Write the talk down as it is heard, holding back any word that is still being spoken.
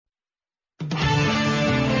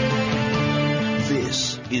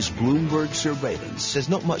is Bloomberg Surveillance. There's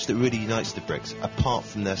not much that really unites the BRICS apart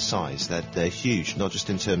from their size. They're huge, not just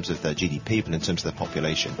in terms of their GDP, but in terms of their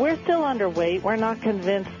population. We're still underweight. We're not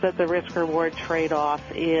convinced that the risk-reward trade-off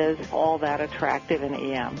is all that attractive in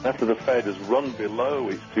EM. After the Fed has run below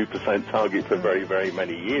its 2% target for very, very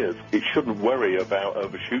many years, it shouldn't worry about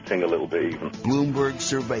overshooting a little bit even. Bloomberg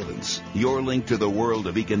Surveillance, your link to the world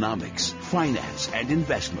of economics, finance, and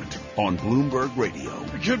investment on Bloomberg Radio.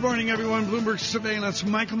 Good morning, everyone. Bloomberg Surveillance,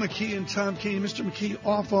 Michael McKee and Tom Keene. Mr. McKee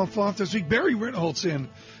off this week. Barry Ritholtz in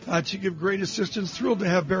to give great assistance. Thrilled to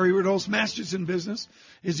have Barry Ritholtz. Masters in Business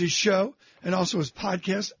is his show and also his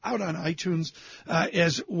podcast out on iTunes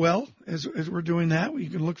as well as we're doing that. You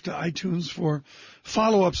can look to iTunes for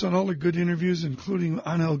follow-ups on all the good interviews, including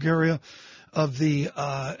Anna Elgaria of the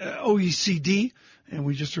OECD. And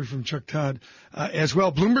we just heard from Chuck Todd as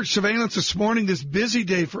well. Bloomberg Surveillance this morning, this busy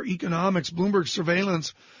day for economics. Bloomberg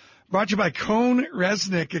Surveillance brought to you by Cohn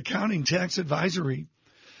Resnick Accounting Tax Advisory.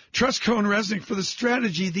 Trust Cohn Resnick for the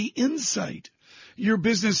strategy, the insight your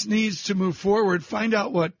business needs to move forward. Find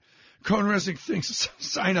out what Cohn Resnick thinks.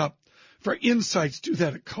 Sign up for insights. Do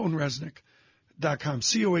that at CohnResnick.com.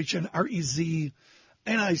 CohnReznick,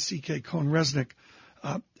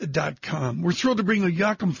 CohnResnick.com. We're thrilled to bring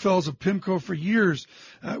Joachim Fels of PIMCO for years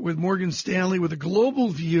with Morgan Stanley with a global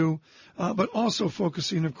view, but also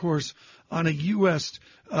focusing, of course, on a U.S.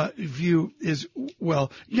 View as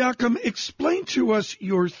well. Joachim, explain to us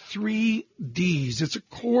your 3 Ds. It's a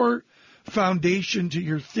core foundation to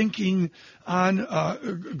your thinking on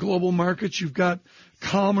global markets. You've got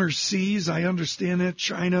calmer seas. I understand that.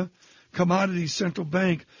 China, commodities, central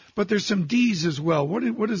bank. But there's some Ds as well.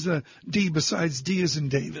 What is a D besides D as in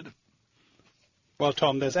David? Well,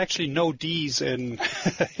 Tom, there's actually no Ds in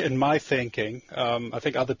in my thinking. I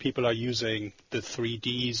think other people are using the 3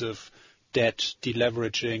 Ds of debt,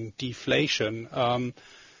 deleveraging, deflation.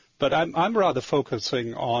 But I'm rather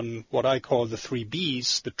focusing on what I call the 3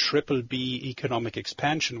 Bs, the triple B economic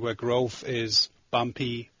expansion, where growth is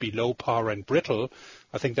bumpy, below par, and brittle.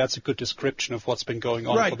 I think that's a good description of what's been going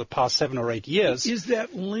on for the past 7 or 8 years. Is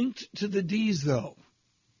that linked to the Ds, though?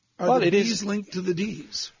 Are the Ds linked to the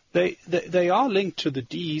Ds? They are linked to the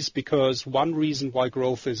Ds because one reason why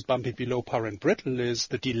growth is bumpy, below par, and brittle is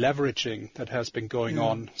the deleveraging that has been going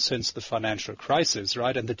on since the financial crisis,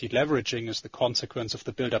 right? And the deleveraging is the consequence of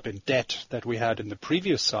the buildup in debt that we had in the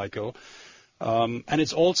previous cycle. And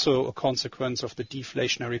it's also a consequence of the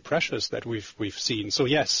deflationary pressures that we've seen. So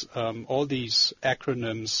yes, all these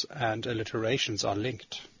acronyms and alliterations are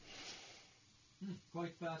linked.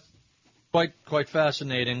 Quite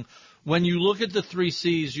fascinating. When you look at the 3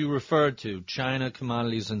 Cs you referred to, China,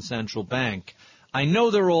 commodities, and central bank, I know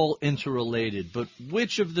they're all interrelated, but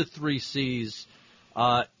which of the 3 Cs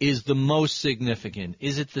is the most significant?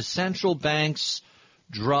 Is it the central banks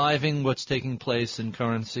driving what's taking place in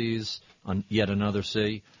currencies, on yet another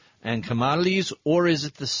C, and commodities, or is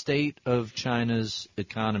it the state of China's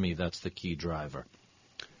economy that's the key driver?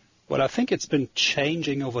 Well, I think it's been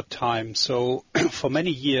changing over time. So for many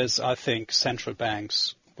years, I think central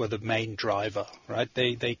banks were the main driver, right?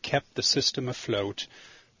 They kept the system afloat.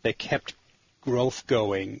 They kept growth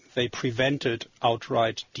going. They prevented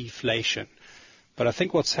outright deflation. But I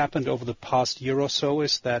think what's happened over the past year or so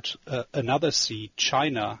is that another C,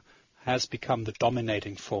 China, has become the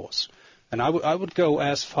dominating force. And I would go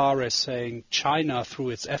as far as saying China,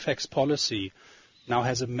 through its FX policy, now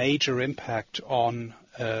has a major impact on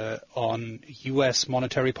U.S.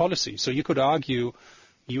 monetary policy. So you could argue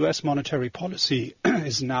U.S. monetary policy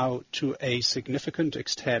is now to a significant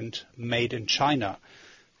extent made in China.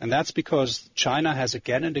 And that's because China has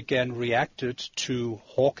again and again reacted to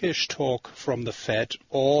hawkish talk from the Fed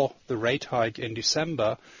or the rate hike in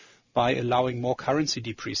December by allowing more currency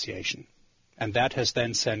depreciation. And that has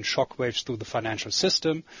then sent shockwaves through the financial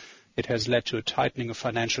system. It has led to a tightening of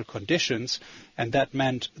financial conditions, and that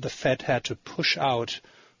meant the Fed had to push out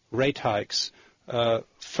rate hikes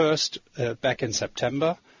first back in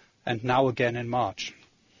September and now again in March.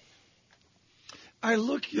 I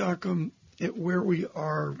look, Joachim, at where we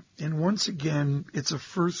are, and once again, it's a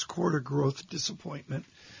first quarter growth disappointment.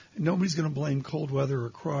 Nobody's going to blame cold weather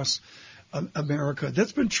across America.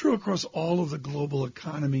 That's been true across all of the global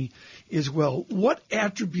economy as well. What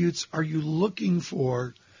attributes are you looking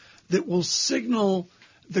for that will signal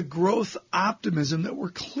the growth optimism that we're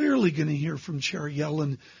clearly going to hear from Chair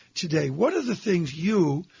Yellen today? What are the things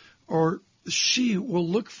you or she will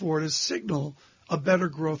look for to signal a better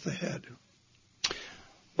growth ahead?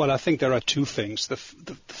 Well, I think there are 2 things. The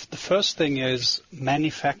first thing is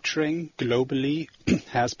manufacturing globally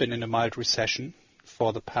has been in a mild recession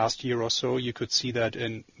for the past year or so. You could see that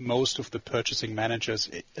in most of the purchasing managers'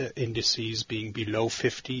 indices being below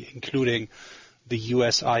 50, including the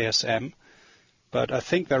US ISM. But I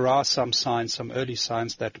think there are some signs, some early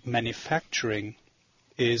signs that manufacturing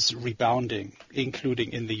is rebounding,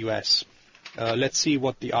 including in the US. Let's see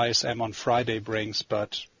what the ISM on Friday brings,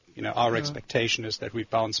 but our expectation is that we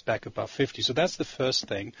bounce back above 50. So that's the first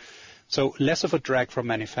thing. So less of a drag from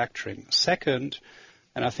manufacturing. Second,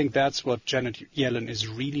 and I think that's what Janet Yellen is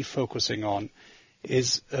really focusing on,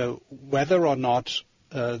 is whether or not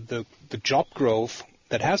the job growth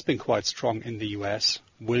that has been quite strong in the U.S.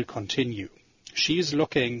 will continue. She is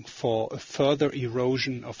looking for a further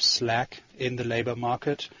erosion of slack in the labor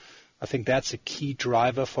market. I think that's a key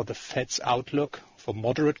driver for the Fed's outlook for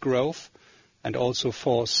moderate growth and also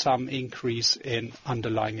for some increase in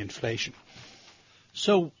underlying inflation.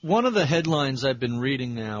 So one of the headlines I've been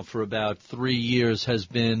reading now for about 3 years has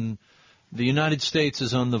been the United States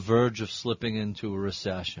is on the verge of slipping into a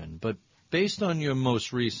recession. But based on your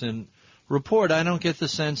most recent report, I don't get the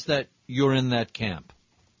sense that you're in that camp.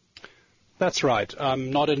 That's right. I'm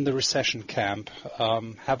not in the recession camp.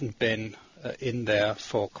 Haven't been in there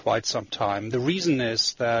for quite some time. The reason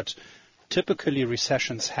is that typically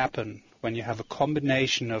recessions happen when you have a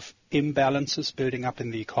combination of imbalances building up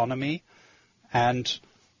in the economy and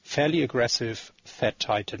fairly aggressive Fed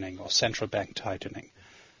tightening or central bank tightening.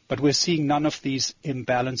 But we're seeing none of these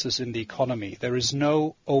imbalances in the economy. There is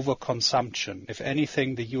no overconsumption. If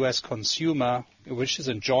anything, the U.S. consumer, which is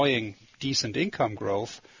enjoying decent income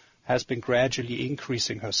growth, has been gradually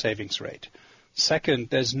increasing her savings rate. Second,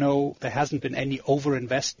 there hasn't been any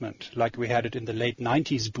overinvestment like we had it in the late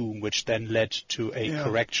 90s boom, which then led to a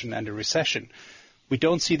correction and a recession. We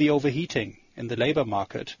don't see the overheating in the labor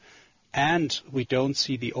market, and we don't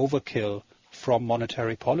see the overkill from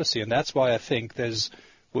monetary policy. And that's why I think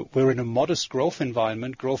we're in a modest growth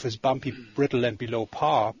environment. Growth is bumpy, brittle, and below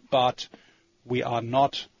par, but we are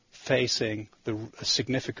not facing a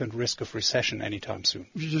significant risk of recession anytime soon.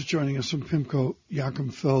 If you're just joining us from PIMCO,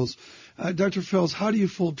 Joachim Fels. Dr. Fels, how do you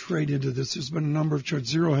fold trade into this? There's been a number of charts.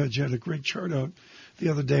 Zero Hedge had a great chart out the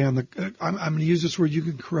other day on I'm going to use this word. You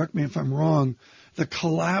can correct me if I'm wrong. The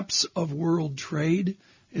collapse of world trade.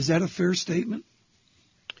 Is that a fair statement?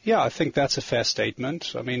 Yeah, I think that's a fair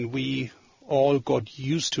statement. I mean, we all got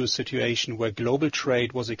used to a situation where global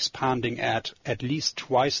trade was expanding at least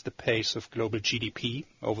twice the pace of global GDP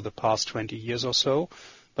over the past 20 years or so,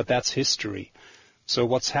 but that's history. So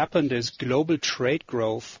what's happened is global trade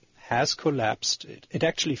growth has collapsed. It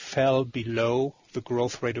actually fell below the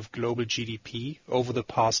growth rate of global GDP over the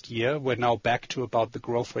past year. We're now back to about the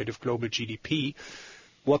growth rate of global GDP.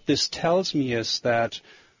 What this tells me is that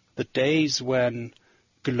the days when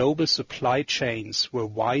global supply chains were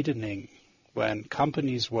widening, when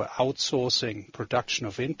companies were outsourcing production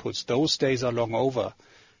of inputs, those days are long over.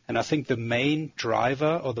 And I think the main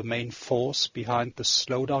driver or the main force behind the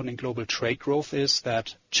slowdown in global trade growth is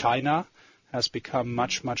that China has become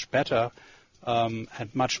much, much better and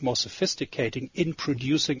much more sophisticated in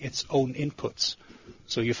producing its own inputs.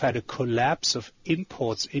 So you've had a collapse of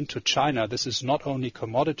imports into China. This is not only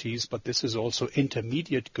commodities, but this is also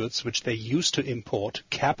intermediate goods, which they used to import,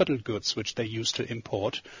 capital goods, which they used to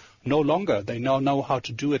import. No longer. They now know how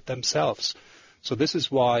to do it themselves. So this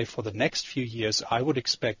is why for the next few years, I would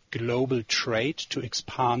expect global trade to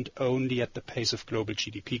expand only at the pace of global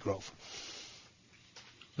GDP growth.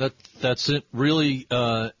 That's a really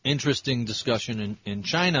interesting discussion in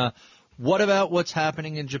China. What about what's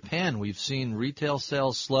happening in Japan? We've seen retail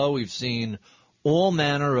sales slow. We've seen all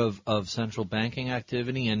manner of central banking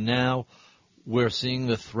activity, and now we're seeing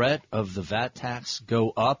the threat of the VAT tax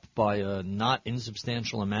go up by a not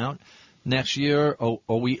insubstantial amount next year.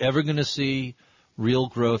 Are we ever going to see real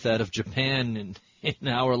growth out of Japan in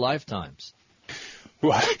our lifetimes?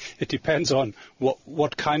 Well, it depends on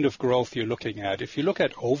what kind of growth you're looking at. If you look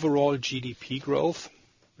at overall GDP growth,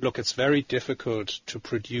 it's very difficult to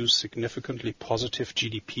produce significantly positive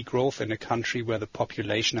GDP growth in a country where the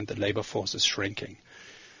population and the labor force is shrinking.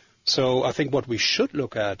 So I think what we should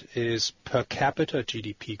look at is per capita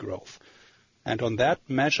GDP growth. And on that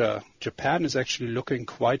measure, Japan is actually looking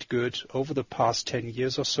quite good. Over the past 10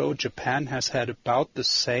 years or so, Japan has had about the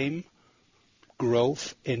same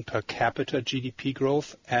growth in per capita GDP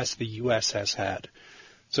growth as the U.S. has had.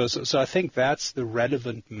 So I think that's the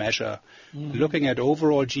relevant measure. Mm-hmm. Looking at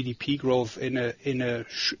overall GDP growth in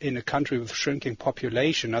a country with shrinking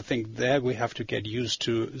population, I think there we have to get used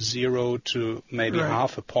to 0 to maybe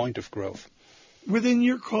half a point of growth. Within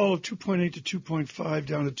your call of 2.8 to 2.5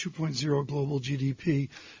 down to 2.0 global GDP,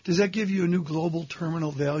 does that give you a new global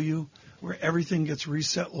terminal value where everything gets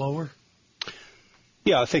reset lower?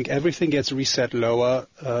 Yeah, I think everything gets reset lower.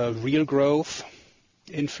 Real growth,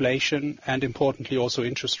 inflation, and importantly also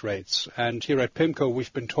interest rates. And here at PIMCO,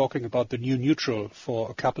 we've been talking about the new neutral for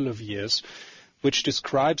a couple of years, which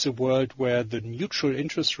describes a world where the neutral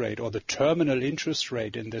interest rate or the terminal interest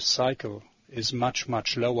rate in this cycle is much,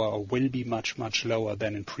 much lower or will be much, much lower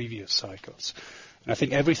than in previous cycles. And I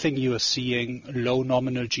think everything you are seeing, low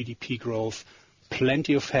nominal GDP growth,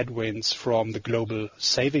 plenty of headwinds from the global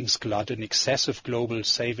savings glut and excessive global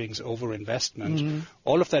savings overinvestment,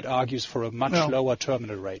 all of that argues for a much lower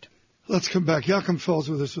terminal rate. Let's come back. Joachim Fels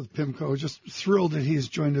with us with PIMCO. Just thrilled that he has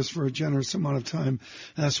joined us for a generous amount of time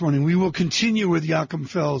this morning. We will continue with Joachim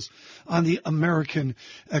Fels on the American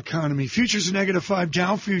economy. Futures -5,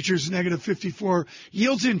 Dow futures -54,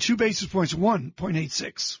 yields in 2 basis points,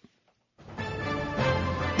 1.86.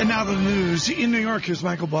 And now the news. In New York, here's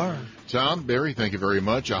Michael Barr. Tom, Barry, thank you very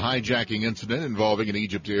much. A hijacking incident involving an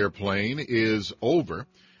Egypt airplane is over.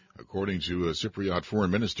 According to a Cypriot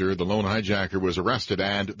foreign minister, the lone hijacker was arrested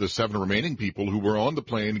and the 7 remaining people who were on the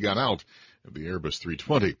plane got out of the Airbus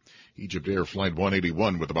 320. Egypt Air Flight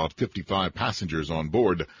 181 with about 55 passengers on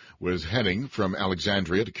board was heading from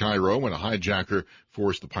Alexandria to Cairo when a hijacker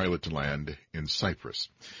forced the pilot to land in Cyprus.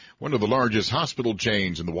 One of the largest hospital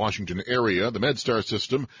chains in the Washington area, the MedStar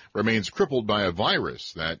system, remains crippled by a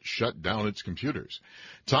virus that shut down its computers.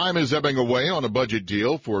 Time is ebbing away on a budget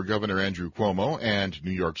deal for Governor Andrew Cuomo and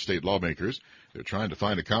New York State lawmakers. They're trying to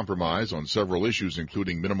find a compromise on several issues,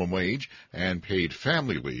 including minimum wage and paid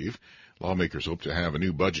family leave. Lawmakers hope to have a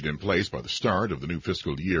new budget in place by the start of the new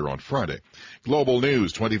fiscal year on Friday. Global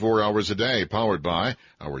news 24 hours a day, powered by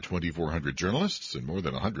our 2,400 journalists and more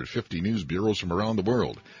than 150 news bureaus from around the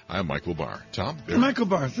world. I'm Michael Barr. Tom? Barry. Michael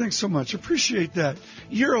Barr, thanks so much. Appreciate that.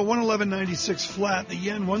 Euro 111.96 flat, the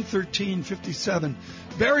yen 113.57.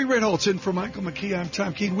 Barry Ritholtz in for Michael McKee. I'm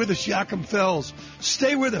Tom Keene. With us, Joachim Fels.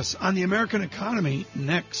 Stay with us on the American economy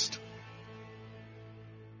next.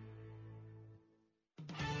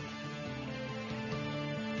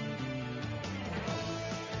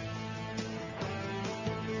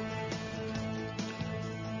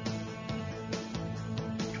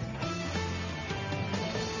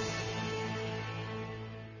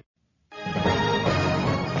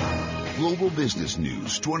 Global business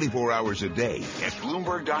news 24 hours a day at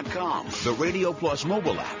Bloomberg.com, the Radio Plus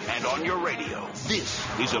mobile app, and on your radio. This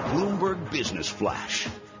is a Bloomberg Business Flash.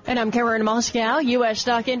 And I'm Karen Moscow. U.S.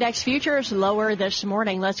 stock index futures lower this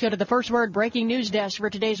morning. Let's go to the First Word breaking news desk for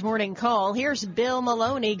today's morning call. Here's Bill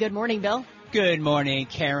Maloney. Good morning, Bill. Good morning,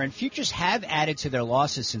 Karen. Futures have added to their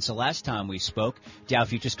losses since the last time we spoke. Dow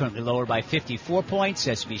futures currently lower by 54 points.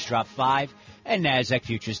 S&P's dropped 5. And NASDAQ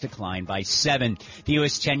futures declined by 7. The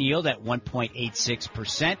U.S. 10 yield at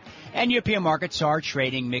 1.86%. And European markets are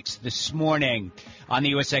trading mixed this morning. On the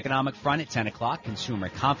U.S. economic front at 10 o'clock, consumer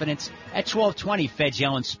confidence. At 12:20, Fed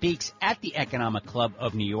Yellen speaks at the Economic Club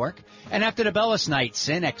of New York. And after the bell last night,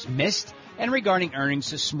 Cenex missed. And regarding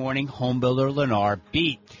earnings this morning, homebuilder Lennar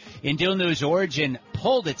beat. In deal news, Origin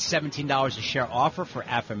pulled its $17 a share offer for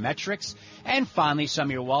Affymetrix. And finally, some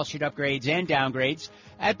of your Wall Street upgrades and downgrades.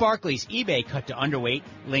 At Barclays, eBay cut to underweight,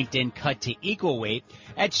 LinkedIn cut to equal weight.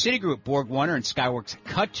 At Citigroup, Borg Warner and Skyworks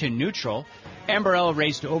cut to neutral. Ambarella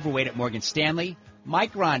raised to overweight at Morgan Stanley.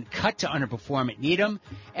 Micron cut to underperform at Needham.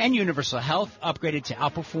 And Universal Health upgraded to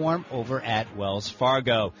outperform over at Wells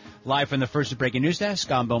Fargo. Live from the First Breaking News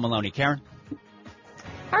Desk, I'm Bill Maloney. Karen?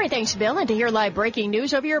 All right, thanks, Bill. And to hear live breaking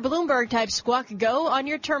news over your Bloomberg, type Squawk Go on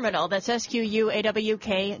your terminal. That's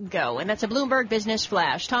SQUAWK Go. And that's a Bloomberg Business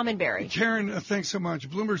Flash. Tom and Barry. Karen, thanks so much.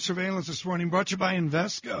 Bloomberg Surveillance this morning brought to you by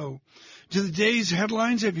Invesco. To the day's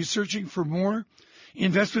headlines, have you searching for more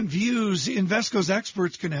investment views? Invesco's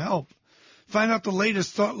experts can help. Find out the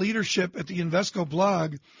latest thought leadership at the Invesco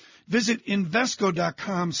blog. Visit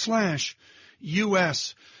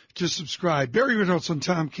Invesco.com/US. to subscribe. Barry Ritholtz and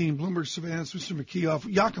Tom Keene, Bloomberg Surveillance, Mr. McKee,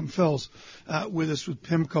 Joachim Fels with us with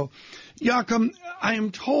PIMCO. Joachim, I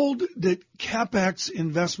am told that CapEx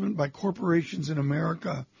investment by corporations in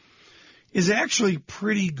America is actually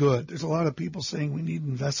pretty good. There's a lot of people saying we need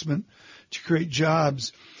investment to create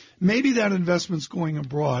jobs. Maybe that investment's going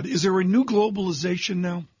abroad. Is there a new globalization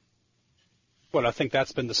now? Well, I think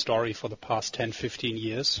that's been the story for the past 10, 15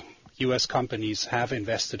 years. U.S. companies have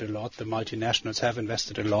invested a lot. The multinationals have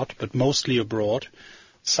invested a lot, but mostly abroad.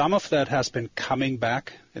 Some of that has been coming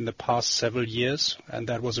back in the past several years, and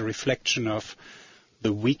that was a reflection of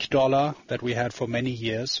the weak dollar that we had for many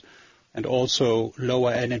years, and also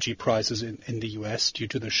lower energy prices in the U.S. due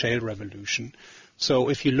to the shale revolution. So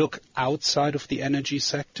if you look outside of the energy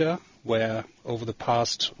sector, where over the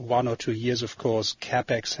past 1 or 2 years, of course,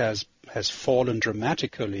 CapEx has has fallen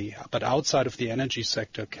dramatically, but outside of the energy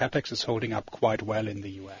sector, CapEx is holding up quite well in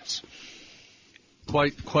the U.S.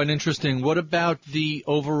 Quite interesting. What about the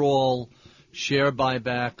overall share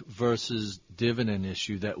buyback versus dividend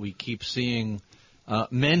issue that we keep seeing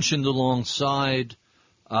mentioned alongside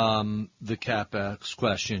the CapEx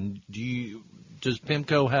question? Does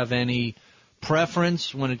PIMCO have any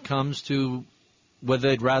preference when it comes to whether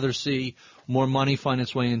they'd rather see more money find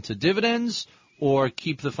its way into dividends or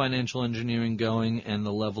keep the financial engineering going and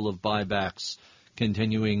the level of buybacks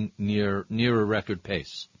continuing near a record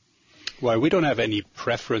pace? Well, we don't have any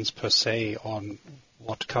preference per se on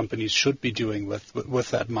what companies should be doing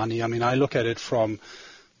with that money. I mean, I look at it from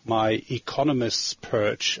my economist's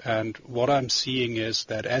perch, and what I'm seeing is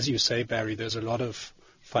that, as you say, Barry, there's a lot of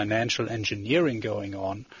financial engineering going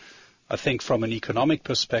on. I think from an economic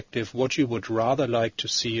perspective, what you would rather like to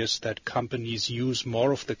see is that companies use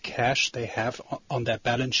more of the cash they have on their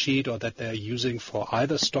balance sheet or that they're using for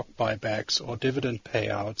either stock buybacks or dividend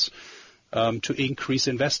payouts to increase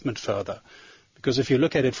investment further. Because if you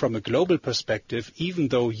look at it from a global perspective, even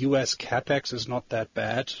though U.S. CapEx is not that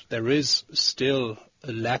bad, there is still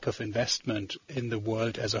a lack of investment in the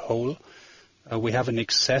world as a whole. We have an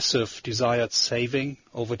excessive desired saving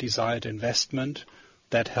over desired investment.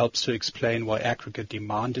 That helps to explain why aggregate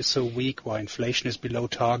demand is so weak, why inflation is below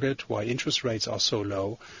target, why interest rates are so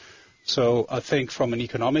low. So I think from an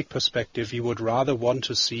economic perspective, you would rather want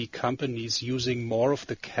to see companies using more of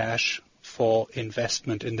the cash for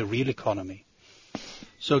investment in the real economy.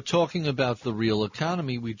 So talking about the real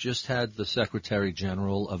economy, we just had the Secretary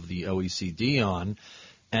General of the OECD on,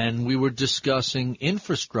 and we were discussing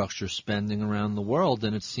infrastructure spending around the world,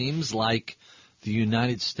 and it seems like the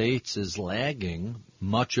United States is lagging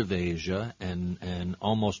much of Asia and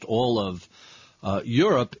almost all of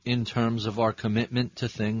Europe in terms of our commitment to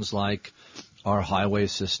things like our highway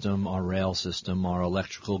system, our rail system, our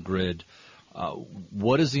electrical grid.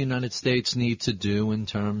 What does the United States need to do in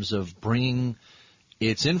terms of bringing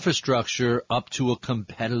its infrastructure up to a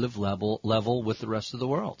competitive level with the rest of the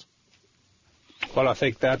world? Well, I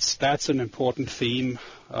think that's an important theme.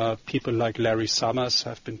 People like Larry Summers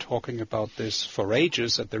have been talking about this for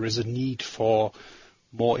ages, that there is a need for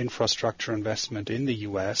more infrastructure investment in the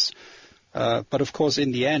U.S. But, of course,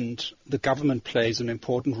 in the end, the government plays an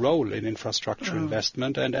important role in infrastructure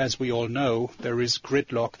investment. And as we all know, there is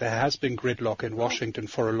gridlock. There has been gridlock in Washington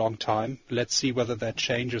for a long time. Let's see whether that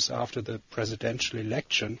changes after the presidential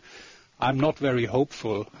election. I'm not very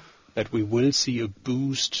hopeful that we will see a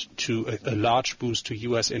large boost to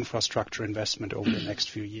U.S. infrastructure investment over the next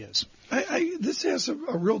few years. This has a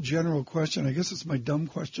real general question. I guess it's my dumb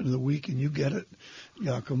question of the week, and you get it,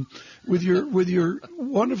 Joachim. With your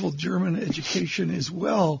wonderful German education as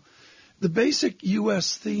well, the basic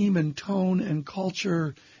U.S. theme and tone and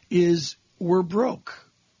culture is we're broke.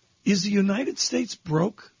 Is the United States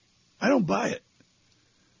broke? I don't buy it.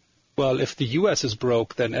 Well, if the U.S. is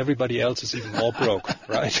broke, then everybody else is even more broke,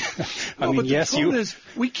 right? But the tone is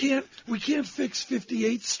we can't fix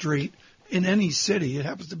 58th Street in any city. It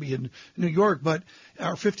happens to be in New York, but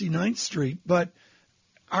our 59th Street. But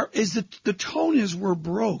the tone is we're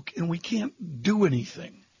broke and we can't do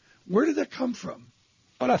anything. Where did that come from?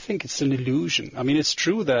 Well, I think it's an illusion. I mean, it's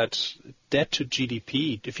true that debt to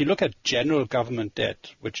GDP, if you look at general government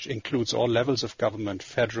debt, which includes all levels of government,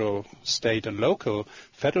 federal, state, and local,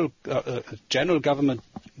 general government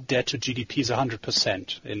debt to GDP is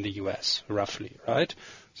 100% in the U.S., roughly, right?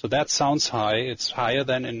 So that sounds high. It's higher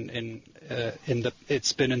than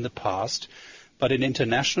it's been in the past. But in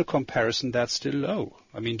international comparison, that's still low.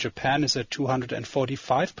 I mean, Japan is at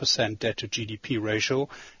 245% debt to GDP ratio,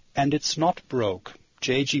 and it's not broke.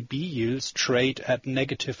 JGB yields trade at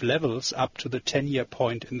negative levels up to the 10-year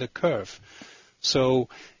point in the curve. So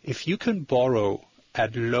if you can borrow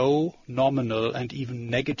at low nominal and even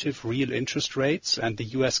negative real interest rates, and the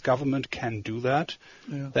U.S. government can do that,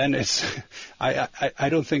 then I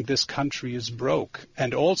don't think this country is broke.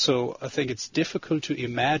 And also, I think it's difficult to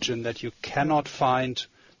imagine that you cannot find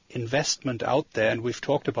investment out there, and we've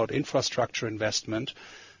talked about infrastructure investment,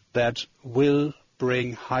 that will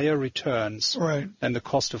bring higher returns than the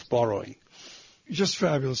cost of borrowing. Just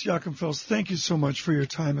fabulous. Joachim Fels, thank you so much for your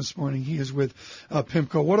time this morning. He is with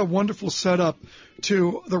PIMCO. What a wonderful setup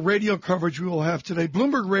to the radio coverage we will have today.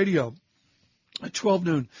 Bloomberg Radio at 12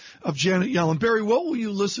 noon of Janet Yellen. Barry, what will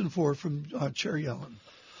you listen for from Chair Yellen?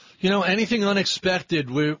 You know, anything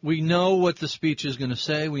unexpected. We know what the speech is going to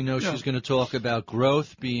say. We know she's going to talk about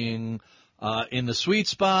growth being in the sweet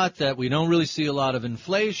spot, that we don't really see a lot of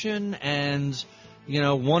inflation, and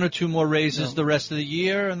one or two more raises the rest of the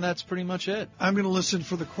year, and that's pretty much it. I'm going to listen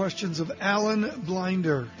for the questions of Alan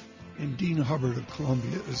Blinder and Dean Hubbard of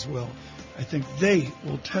Columbia as well. I think they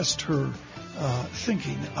will test her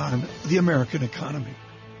thinking on the American economy.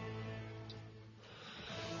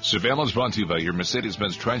 Surveillance brought to you by your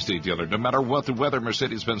Mercedes-Benz Tri-State dealer. No matter what the weather,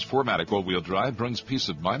 Mercedes-Benz 4MATIC all-wheel drive brings peace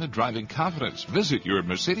of mind and driving confidence. Visit your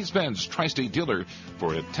Mercedes-Benz Tri-State dealer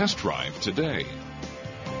for a test drive today.